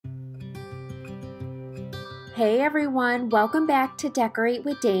Hey everyone, welcome back to Decorate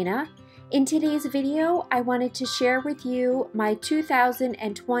with Dana. In today's video, I wanted to share with you my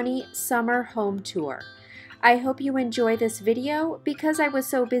 2020 summer home tour. I hope you enjoy this video. Because I was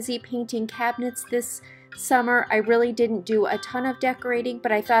so busy painting cabinets this summer, I really didn't do a ton of decorating,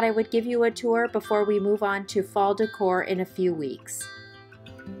 but I thought I would give you a tour before we move on to fall decor in a few weeks.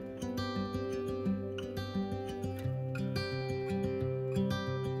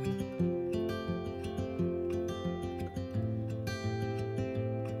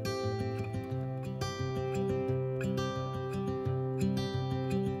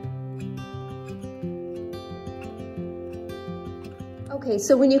 Okay,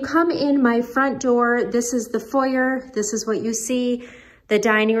 so when you come in my front door, this is the foyer. This is what you see. The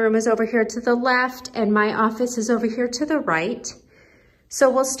dining room is over here to the left and my office is over here to the right.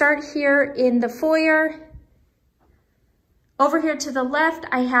 So we'll start here in the foyer. Over here to the left,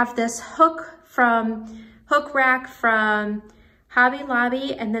 I have this hook rack from Hobby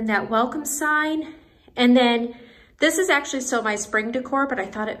Lobby, and then that welcome sign. And then this is actually still my spring decor, but I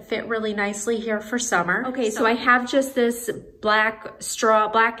thought it fit really nicely here for summer. Okay, so I have just this black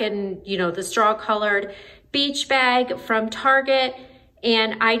and, the straw colored beach bag from Target.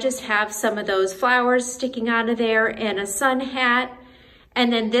 And I just have some of those flowers sticking out of there and a sun hat.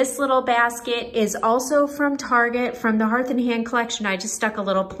 And then this little basket is also from Target, from the Hearth and Hand collection. I just stuck a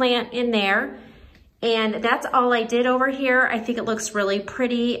little plant in there. And that's all I did over here. I think it looks really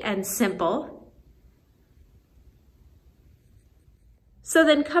pretty and simple. So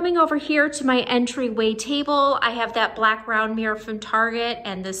then coming over here to my entryway table, I have that black round mirror from Target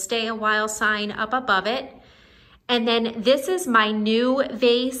and the stay a while sign up above it. And then this is my new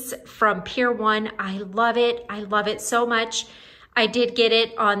vase from Pier 1. I love it. I love it so much. I did get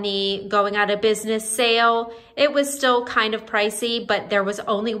it on the going out of business sale. It was still kind of pricey, but there was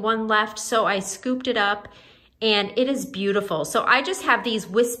only one left, so I scooped it up and it is beautiful. So I just have these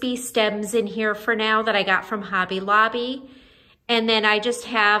wispy stems in here for now that I got from Hobby Lobby. And then I just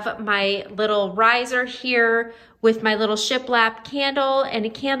have my little riser here with my little shiplap candle and a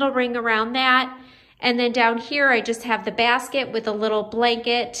candle ring around that. And then down here, I just have the basket with a little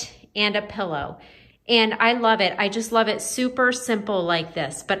blanket and a pillow. And I love it. I just love it super simple like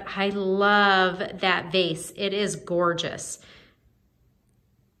this, but I love that vase. It is gorgeous.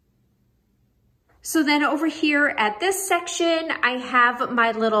 So then over here at this section, I have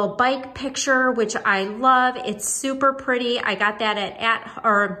my little bike picture, which I love. It's super pretty. I got that at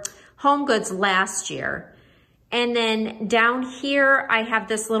Home Goods last year. And then down here, I have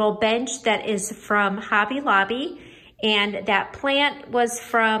this little bench that is from Hobby Lobby. And that plant was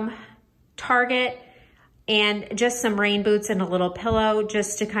from Target, and just some rain boots and a little pillow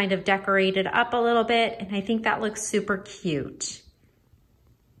just to kind of decorate it up a little bit. And I think that looks super cute.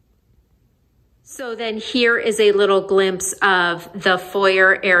 So then here is a little glimpse of the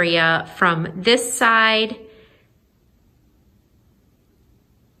foyer area from this side.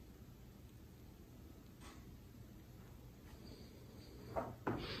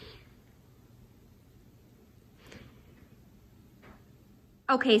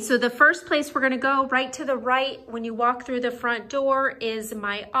 Okay, so the first place we're gonna go right to the right when you walk through the front door is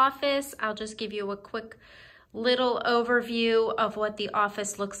my office. I'll just give you a quick little overview of what the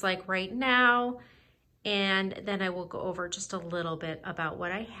office looks like right now. And then I will go over just a little bit about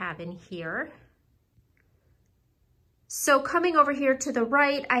what I have in here. So coming over here to the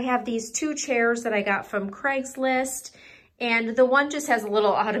right, I have these two chairs that I got from Craigslist. And the one just has a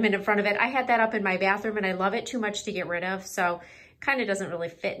little ottoman in front of it. I had that up in my bathroom and I love it too much to get rid of. So kind of doesn't really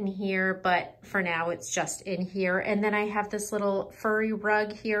fit in here, but for now it's just in here. And then I have this little furry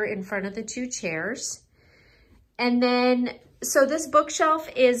rug here in front of the two chairs. And then, so this bookshelf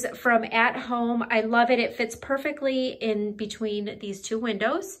is from At Home. I love it. It fits perfectly in between these two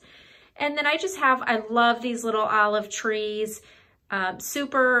windows. And then I love these little olive trees,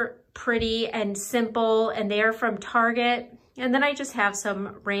 super pretty and simple, and they're from Target. And then I just have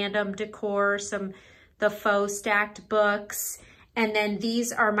some random decor, the faux stacked books. And then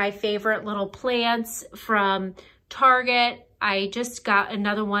these are my favorite little plants from Target. I just got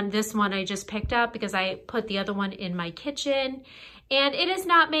another one. This one I just picked up because I put the other one in my kitchen. And it is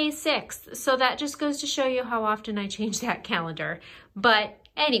not May 6th. So that just goes to show you how often I change that calendar. But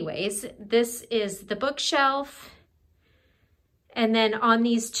anyways, this is the bookshelf. And then on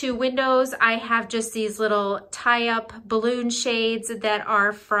these two windows, I have just these little tie-up balloon shades that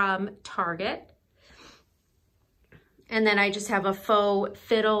are from Target. And then I just have a faux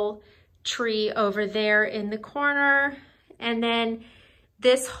fiddle tree over there in the corner. And then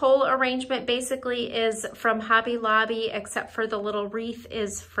this whole arrangement basically is from Hobby Lobby, except for the little wreath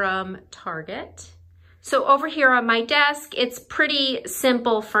is from Target. So over here on my desk, it's pretty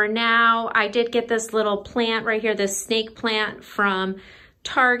simple for now. I did get this little plant right here, this snake plant from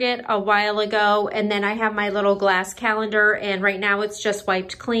Target a while ago, and then I have my little glass calendar, and right now it's just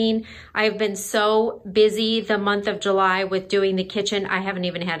wiped clean. I've been so busy the month of July with doing the kitchen, I haven't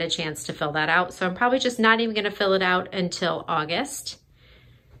even had a chance to fill that out. So I'm probably just not even gonna fill it out until August.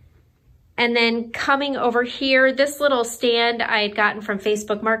 And then coming over here, this little stand I had gotten from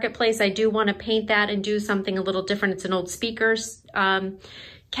Facebook Marketplace. I do want to paint that and do something a little different. It's an old speakers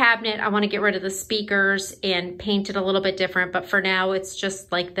cabinet. I want to get rid of the speakers and paint it a little bit different, but for now it's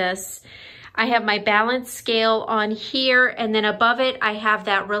just like this. I have my balance scale on here, and then above it I have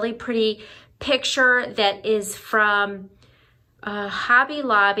that really pretty picture that is from Hobby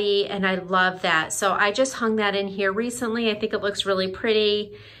Lobby, and I love that. So I just hung that in here recently. I think it looks really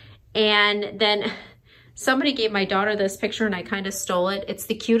pretty. And then somebody gave my daughter this picture and I kind of stole it. It's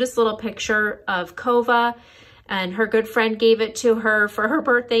the cutest little picture of Kova, and her good friend gave it to her for her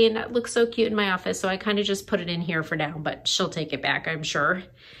birthday, and it looks so cute in my office. So I kind of just put it in here for now, but she'll take it back, I'm sure.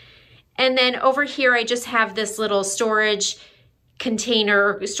 And then over here, I just have this little storage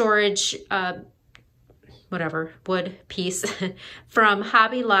container, storage, whatever, wood piece from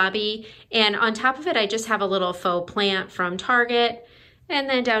Hobby Lobby. And on top of it, I just have a little faux plant from Target. And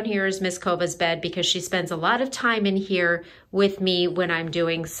then down here is Miss Kova's bed, because she spends a lot of time in here with me when I'm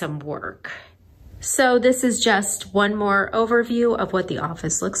doing some work. So this is just one more overview of what the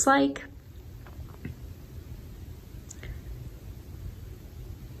office looks like.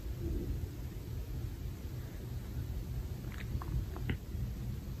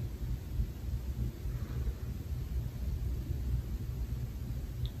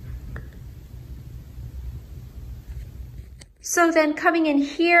 So then coming in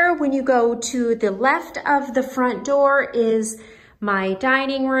here, when you go to the left of the front door is my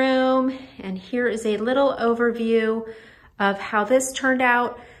dining room. And here is a little overview of how this turned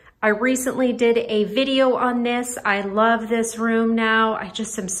out. I recently did a video on this. I love this room now. I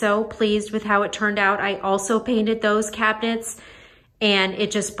just am so pleased with how it turned out. I also painted those cabinets and it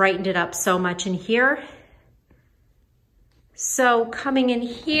just brightened it up so much in here. So coming in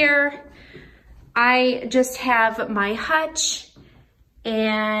here, I just have my hutch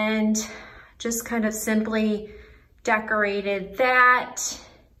and just kind of simply decorated that.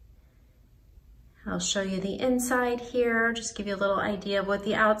 I'll show you the inside here, just give you a little idea of what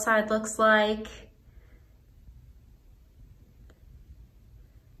the outside looks like.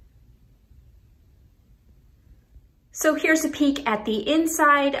 So here's a peek at the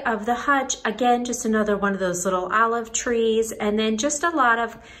inside of the hutch. Again, just another one of those little olive trees, and then just a lot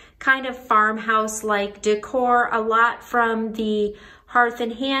of kind of farmhouse-like decor, a lot from the Hearth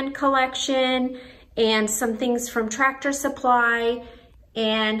and Hand collection and some things from Tractor Supply.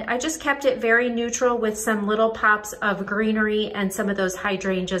 And I just kept it very neutral with some little pops of greenery and some of those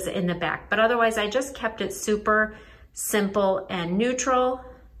hydrangeas in the back. But otherwise, I just kept it super simple and neutral.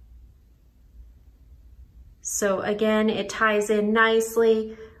 So again, it ties in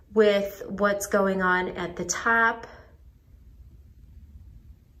nicely with what's going on at the top.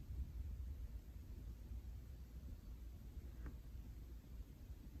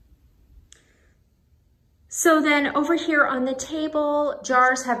 So then over here on the table,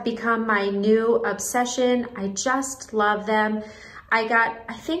 jars have become my new obsession. I just love them. I got,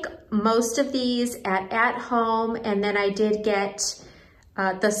 I think, most of these at home, and then I did get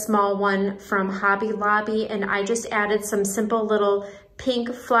the small one from Hobby Lobby, and I just added some simple little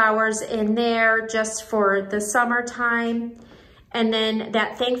pink flowers in there just for the summertime. And then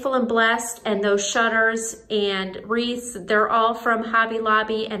that Thankful and Blessed and those shutters and wreaths, they're all from Hobby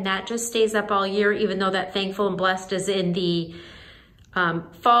Lobby, and that just stays up all year, even though that Thankful and Blessed is in the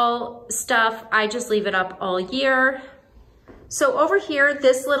fall stuff. I just leave it up all year. So over here,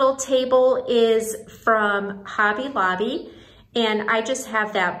 this little table is from Hobby Lobby, and I just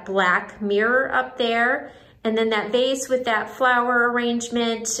have that black mirror up there, and then that vase with that flower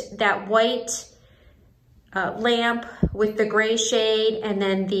arrangement, that white lamp with the gray shade, and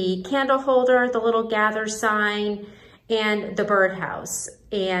then the candle holder, the little gather sign, and the birdhouse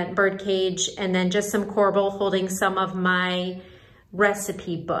and bird cage, and then just some corbel holding some of my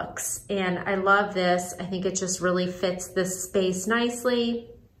recipe books. And I love this. I think it just really fits this space nicely.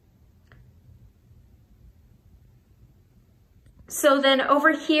 So then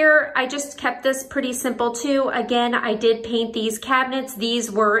over here, I just kept this pretty simple too. Again, I did paint these cabinets. These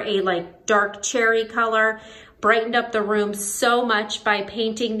were a like dark cherry color, brightened up the room so much by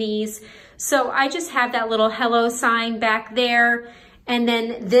painting these. So I just have that little hello sign back there. And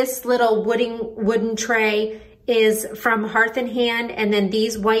then this little wooden tray is from Hearth and Hand, and then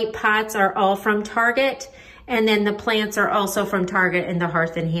these white pots are all from Target. And then the plants are also from Target in the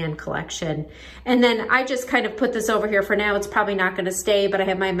Hearth and Hand collection. And then I just kind of put this over here for now. It's probably not gonna stay, but I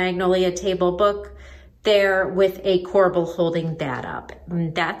have my Magnolia table book there with a corbel holding that up.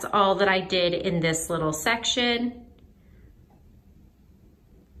 And that's all that I did in this little section.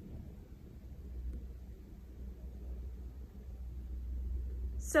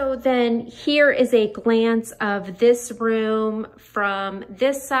 So then here is a glance of this room from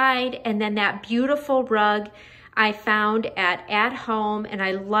this side, and then that beautiful rug I found at Home, and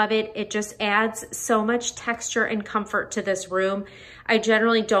I love it. It just adds so much texture and comfort to this room. I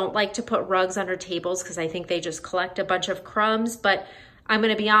generally don't like to put rugs under tables because I think they just collect a bunch of crumbs, but I'm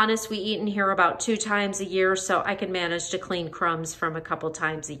gonna be honest, we eat in here about 2 times a year, so I can manage to clean crumbs from a couple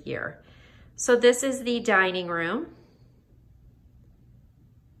times a year. So this is the dining room.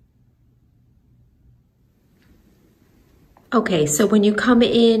 Okay, so when you come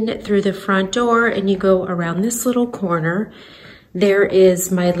in through the front door and you go around this little corner, there is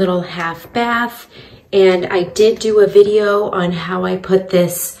my little half bath. And I did do a video on how I put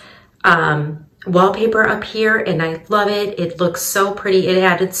this wallpaper up here, and I love it. It looks so pretty. It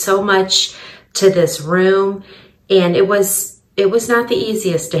added so much to this room, and it was not the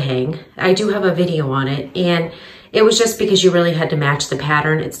easiest to hang. I do have a video on it, and it was just because you really had to match the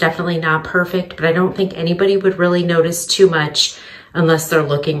pattern. It's definitely not perfect, but I don't think anybody would really notice too much unless they're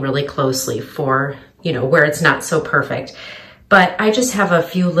looking really closely for, you know, where it's not so perfect. But I just have a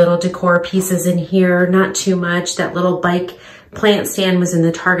few little decor pieces in here, not too much. That little bike plant stand was in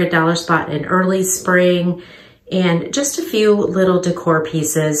the Target dollar spot in early spring, and just a few little decor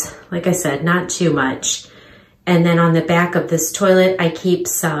pieces. Like I said, not too much. And then on the back of this toilet, I keep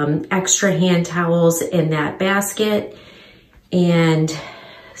some extra hand towels in that basket. And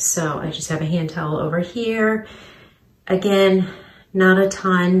so I just have a hand towel over here. Again, not a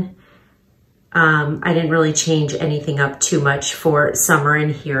ton. I didn't really change anything up too much for summer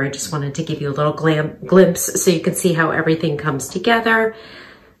in here. I just wanted to give you a little glimpse so you can see how everything comes together.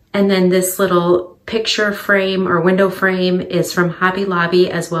 And then this little picture frame or window frame is from Hobby Lobby,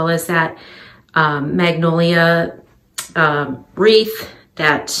 as well as that magnolia wreath,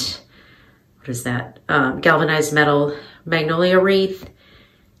 that, what is that, galvanized metal magnolia wreath.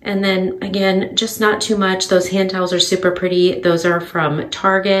 And then again, just not too much. Those hand towels are super pretty. Those are from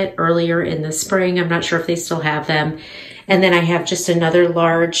Target earlier in the spring. I'm not sure if they still have them. And then I have just another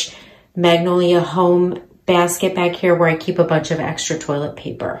large Magnolia Home basket back here where I keep a bunch of extra toilet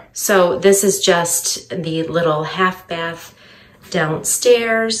paper. So this is just the little half bath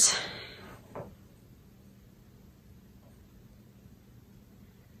downstairs.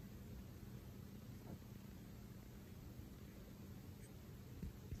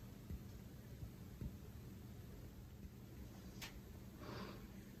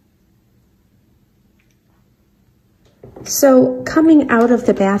 So coming out of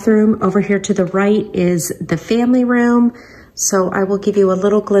the bathroom over here to the right is the family room. So I will give you a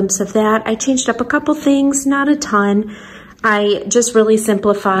little glimpse of that. I changed up a couple things, not a ton. I just really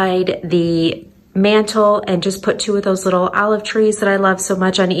simplified the mantle and just put 2 of those little olive trees that I love so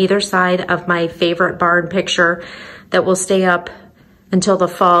much on either side of my favorite barn picture that will stay up until the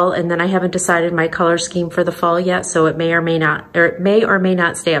fall. And then I haven't decided my color scheme for the fall yet, so it may or may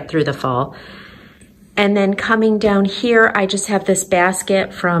not stay up through the fall. And then coming down here, I just have this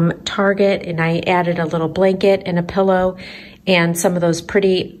basket from Target, and I added a little blanket and a pillow and some of those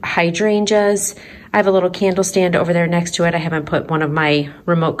pretty hydrangeas. I have a little candle stand over there next to it. I haven't put one of my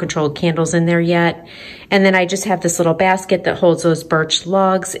remote controlled candles in there yet. And then I just have this little basket that holds those birch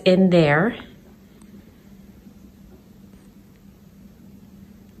logs in there.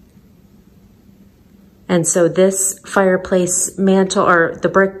 And so this fireplace mantle, or the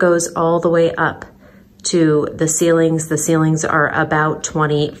brick, goes all the way up to the ceilings. The ceilings are about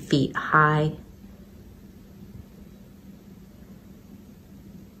 20 feet high.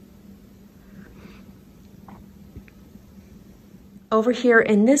 Over here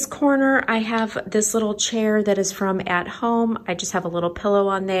in this corner, I have this little chair that is from At Home. I just have a little pillow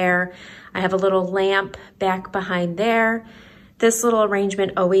on there. I have a little lamp back behind there. This little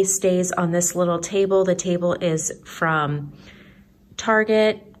arrangement always stays on this little table. The table is from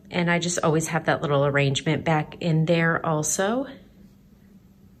Target, and I just always have that little arrangement back in there also.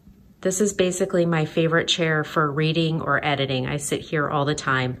 This is basically my favorite chair for reading or editing. I sit here all the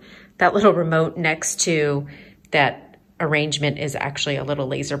time. That little remote next to that arrangement is actually a little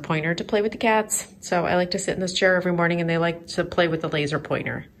laser pointer to play with the cats. So I like to sit in this chair every morning, and they like to play with the laser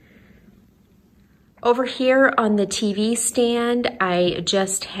pointer. Over here on the TV stand, I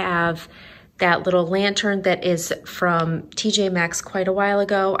just have that little lantern that is from TJ Maxx quite a while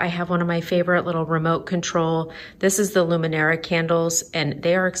ago. I have one of my favorite little remote control. This is the Luminara candles, and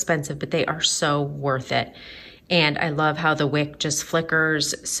they are expensive, but they are so worth it. And I love how the wick just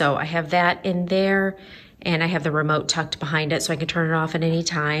flickers. So I have that in there, and I have the remote tucked behind it so I can turn it off at any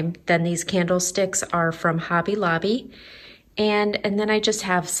time. Then these candlesticks are from Hobby Lobby. And then I just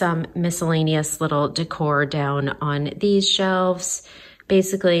have some miscellaneous little decor down on these shelves.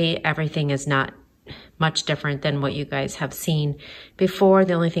 Basically, everything is not much different than what you guys have seen before.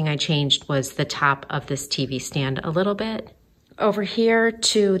 The only thing I changed was the top of this TV stand a little bit. Over here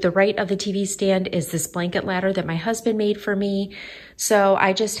to the right of the TV stand is this blanket ladder that my husband made for me. So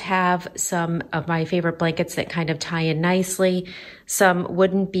I just have some of my favorite blankets that kind of tie in nicely, some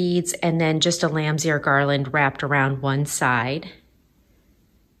wooden beads, and then just a lamb's ear garland wrapped around one side.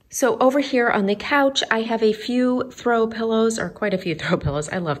 So over here on the couch, I have a few throw pillows, or quite a few throw pillows.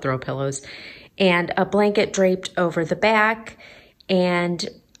 I love throw pillows, and a blanket draped over the back. And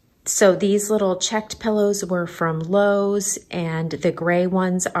so these little checked pillows were from Lowe's, and the gray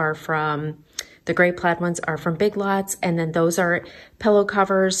ones are from, the gray plaid ones are from Big Lots. And then those are pillow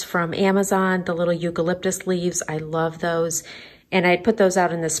covers from Amazon, the little eucalyptus leaves. I love those. And I'd put those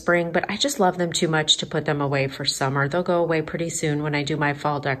out in the spring, but I just love them too much to put them away for summer. They'll go away pretty soon when I do my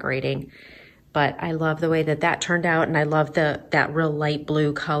fall decorating. But I love the way that that turned out, and I love that real light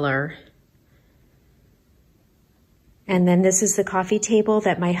blue color. And then this is the coffee table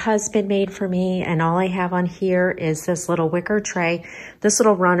that my husband made for me, and all I have on here is this little wicker tray. This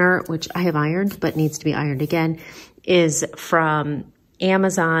little runner, which I have ironed but needs to be ironed again, is from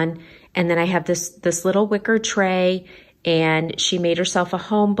Amazon. And then I have this little wicker tray, and she made herself a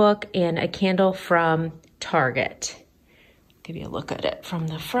home book and a candle from Target. Give you a look at it from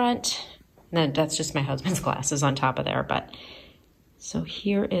the front. And then that's just my husband's glasses on top of there. But so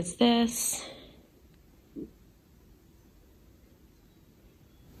here is this.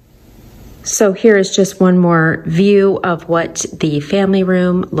 So here is just one more view of what the family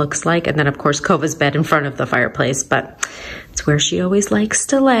room looks like. And then of course, Kova's bed in front of the fireplace, but it's where she always likes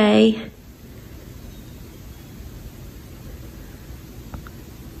to lay.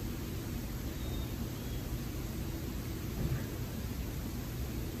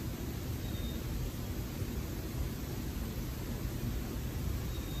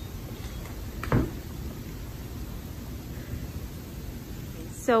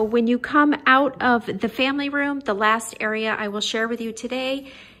 So when you come out of the family room, the last area I will share with you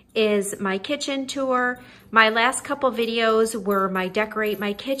today is my kitchen tour. My last couple videos were my decorate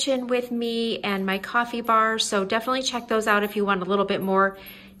my kitchen with me and my coffee bar. So definitely check those out if you want a little bit more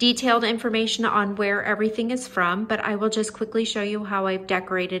detailed information on where everything is from, but I will just quickly show you how I've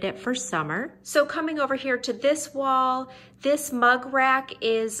decorated it for summer. So coming over here to this wall, this mug rack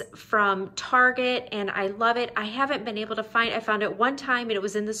is from Target, and I love it. I haven't been able to find, I found it one time and it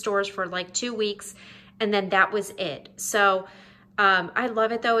was in the stores for like 2 weeks, and then that was it. So I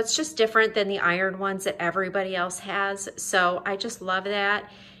love it though. It's just different than the iron ones that everybody else has. So I just love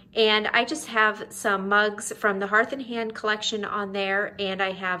that. And I just have some mugs from the Hearth and Hand collection on there, and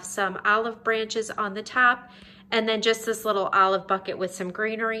I have some olive branches on the top, and then just this little olive bucket with some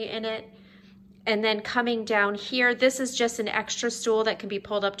greenery in it. And then coming down here, this is just an extra stool that can be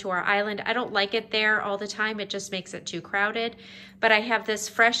pulled up to our island. I don't like it there all the time. It just makes it too crowded. But I have this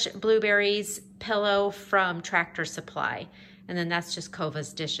fresh blueberries pillow from Tractor Supply. And then that's just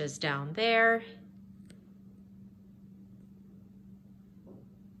Kova's dishes down there.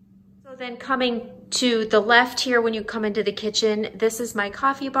 So then coming to the left here, when you come into the kitchen, this is my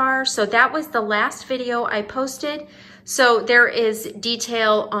coffee bar. So that was the last video I posted. So there is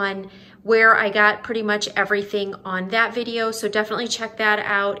detail on where I got pretty much everything on that video. So definitely check that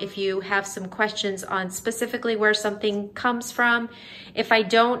out if you have some questions on specifically where something comes from. If I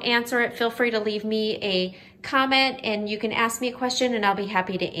don't answer it, feel free to leave me a comment and you can ask me a question and I'll be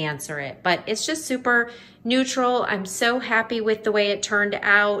happy to answer it. But it's just super neutral. I'm so happy with the way it turned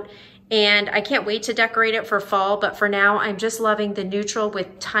out, and I can't wait to decorate it for fall. But for now, I'm just loving the neutral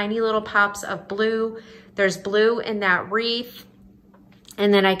with tiny little pops of blue. There's blue in that wreath.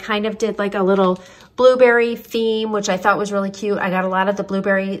 And then I kind of did like a little blueberry theme, which I thought was really cute. I got a lot of the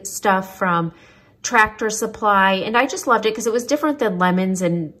blueberry stuff from Tractor Supply, and I just loved it because it was different than lemons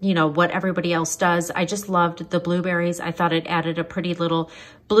and, you know, what everybody else does. I just loved the blueberries. I thought it added a pretty little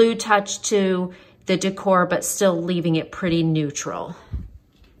blue touch to the decor, but still leaving it pretty neutral.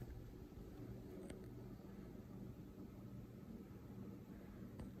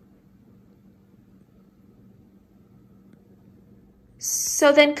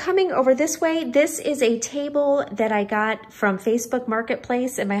 So then coming over this way, this is a table that I got from Facebook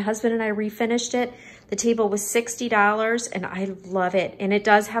Marketplace, and my husband and I refinished it. The table was $60 and I love it. And it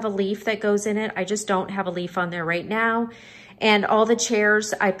does have a leaf that goes in it. I just don't have a leaf on there right now. And all the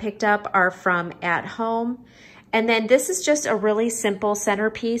chairs I picked up are from At Home. And then this is just a really simple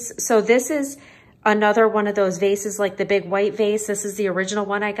centerpiece. So this is another one of those vases, like the big white vase. This is the original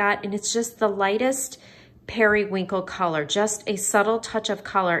one I got, and it's just the lightest periwinkle color, just a subtle touch of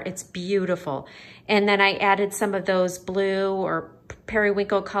color. It's beautiful. And then I added some of those blue or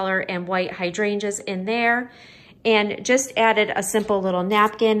periwinkle color and white hydrangeas in there, and just added a simple little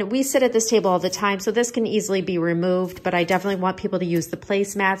napkin. We sit at this table all the time, so this can easily be removed, but I definitely want people to use the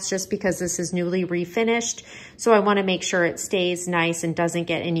placemats just because this is newly refinished. So I want to make sure it stays nice and doesn't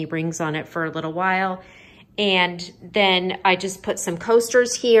get any rings on it for a little while. And then I just put some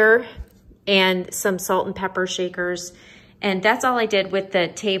coasters here and some salt and pepper shakers. And that's all I did with the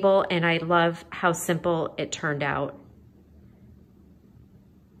table, and I love how simple it turned out.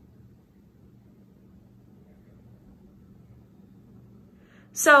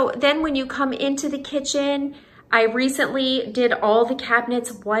 So then when you come into the kitchen, I recently did all the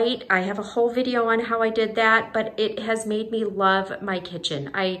cabinets white. I have a whole video on how I did that, but it has made me love my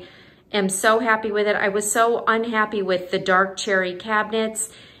kitchen. I am so happy with it. I was so unhappy with the dark cherry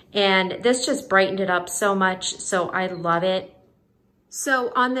cabinets, and this just brightened it up so much, so I love it.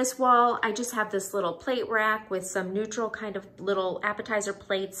 So on this wall, I just have this little plate rack with some neutral kind of little appetizer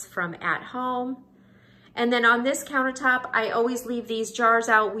plates from At Home. And then on this countertop, I always leave these jars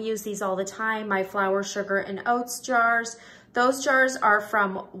out. We use these all the time, my flour, sugar, and oats jars. Those jars are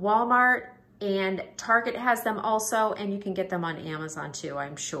from Walmart, and Target has them also, and you can get them on Amazon too,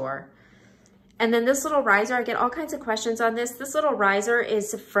 I'm sure. And then this little riser, I get all kinds of questions on this. This little riser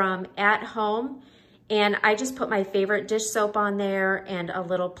is from At Home, and I just put my favorite dish soap on there and a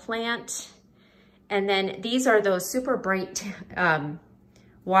little plant. And then these are those super bright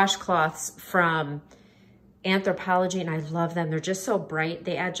washcloths from Anthropology, and I love them. They're just so bright.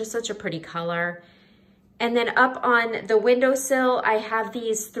 They add just such a pretty color. And then up on the windowsill, I have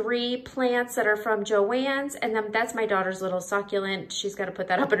these 3 plants that are from Joann's, and then that's my daughter's little succulent. She's got to put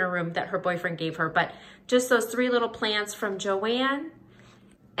that up in her room that her boyfriend gave her, but just those 3 little plants from Joann.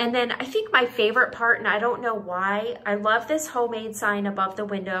 And then I think my favorite part, and I don't know why, I love this homemade sign above the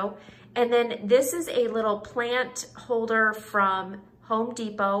window. And then this is a little plant holder from Home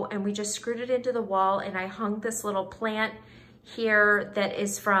Depot, and we just screwed it into the wall, and I hung this little plant here that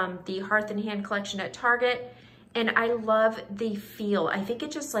is from the Hearth and Hand collection at Target, and I love the feel. I think it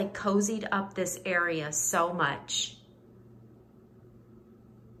just like cozied up this area so much.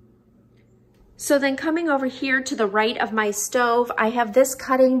 So then coming over here to the right of my stove, I have this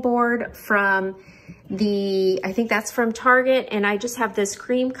cutting board from I think that's from Target, and I just have this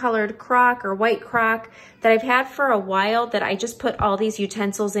cream colored crock or white crock that I've had for a while that I just put all these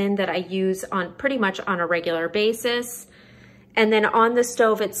utensils in that I use on pretty much on a regular basis. And then on the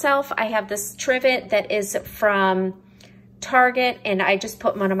stove itself, I have this trivet that is from Target, and I just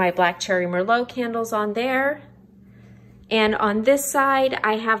put one of my black cherry Merlot candles on there. And on this side,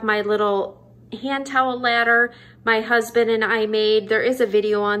 I have my little hand towel ladder my husband and I made. There is a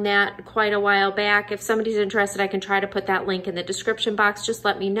video on that quite a while back. If somebody's interested, I can try to put that link in the description box. Just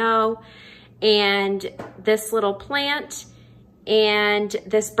let me know. And this little plant and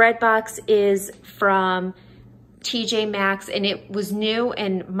this bread box is from TJ Maxx, and it was new,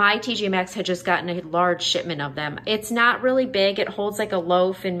 and my TJ Maxx had just gotten a large shipment of them. It's not really big. It holds like a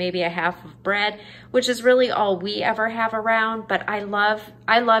loaf and maybe a half of bread, which is really all we ever have around, but I love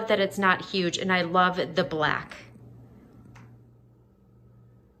that it's not huge, and I love the black.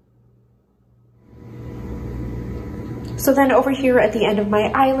 So then over here at the end of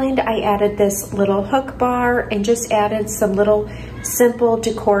my island, I added this little hook bar and just added some little simple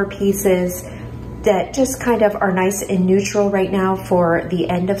decor pieces that just kind of are nice and neutral right now for the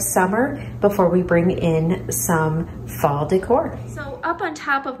end of summer before we bring in some fall decor. So up on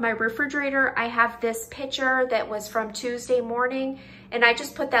top of my refrigerator, I have this picture that was from Tuesday morning, and I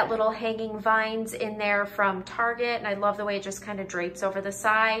just put that little hanging vines in there from Target, and I love the way it just kind of drapes over the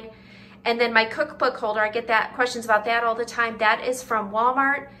side. And then my cookbook holder, I get questions about that all the time. That is from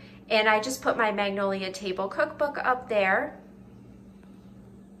Walmart, and I just put my Magnolia Table cookbook up there.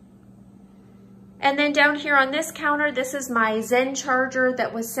 And then down here on this counter, this is my Zen charger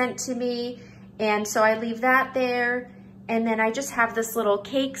that was sent to me. And so I leave that there. And then I just have this little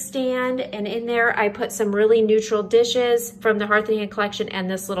cake stand, and in there I put some really neutral dishes from the Hearth and Hand collection and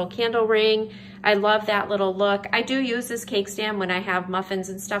this little candle ring. I love that little look. I do use this cake stand when I have muffins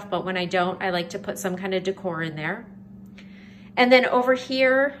and stuff, but when I don't, I like to put some kind of decor in there. And then over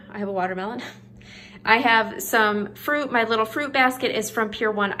here, I have a watermelon. I have some fruit. My little fruit basket is from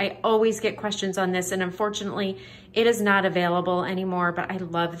Pier 1. I always get questions on this, and unfortunately, it is not available anymore, but I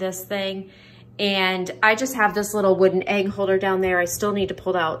love this thing. And I just have this little wooden egg holder down there. I still need to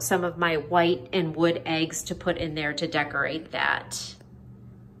pull out some of my white and wood eggs to put in there to decorate that.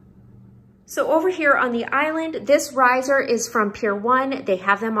 So over here on the island, this riser is from Pier 1. They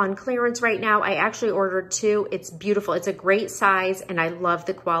have them on clearance right now. I actually ordered 2. It's beautiful. It's a great size and I love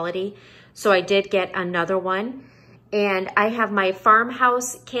the quality. So I did get another one. And I have my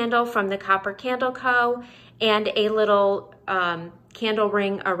Farmhouse candle from the Copper Candle Co. and a little candle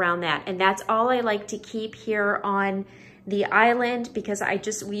ring around that. And that's all I like to keep here on the island because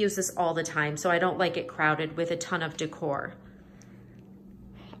we use this all the time. So I don't like it crowded with a ton of decor.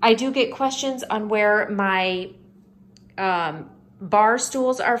 I do get questions on where my bar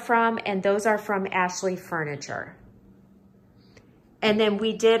stools are from, and those are from Ashley Furniture. And then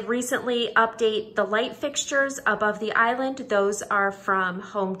we did recently update the light fixtures above the island. Those are from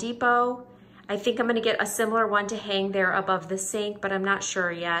Home Depot. I think I'm gonna get a similar one to hang there above the sink, but I'm not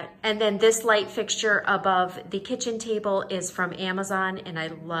sure yet. And then this light fixture above the kitchen table is from Amazon, and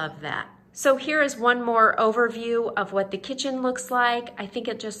I love that. So here is one more overview of what the kitchen looks like. I think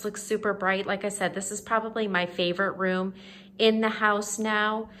it just looks super bright. Like I said, this is probably my favorite room in the house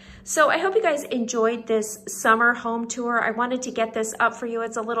now. So I hope you guys enjoyed this summer home tour. I wanted to get this up for you.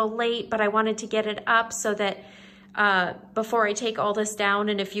 It's a little late, but I wanted to get it up so that before I take all this down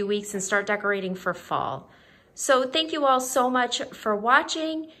in a few weeks and start decorating for fall. So thank you all so much for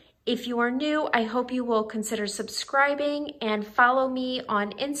watching. If you are new, I hope you will consider subscribing and follow me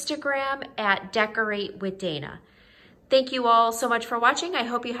on Instagram at decoratewithdana. Thank you all so much for watching. I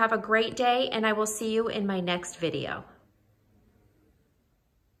hope you have a great day, and I will see you in my next video.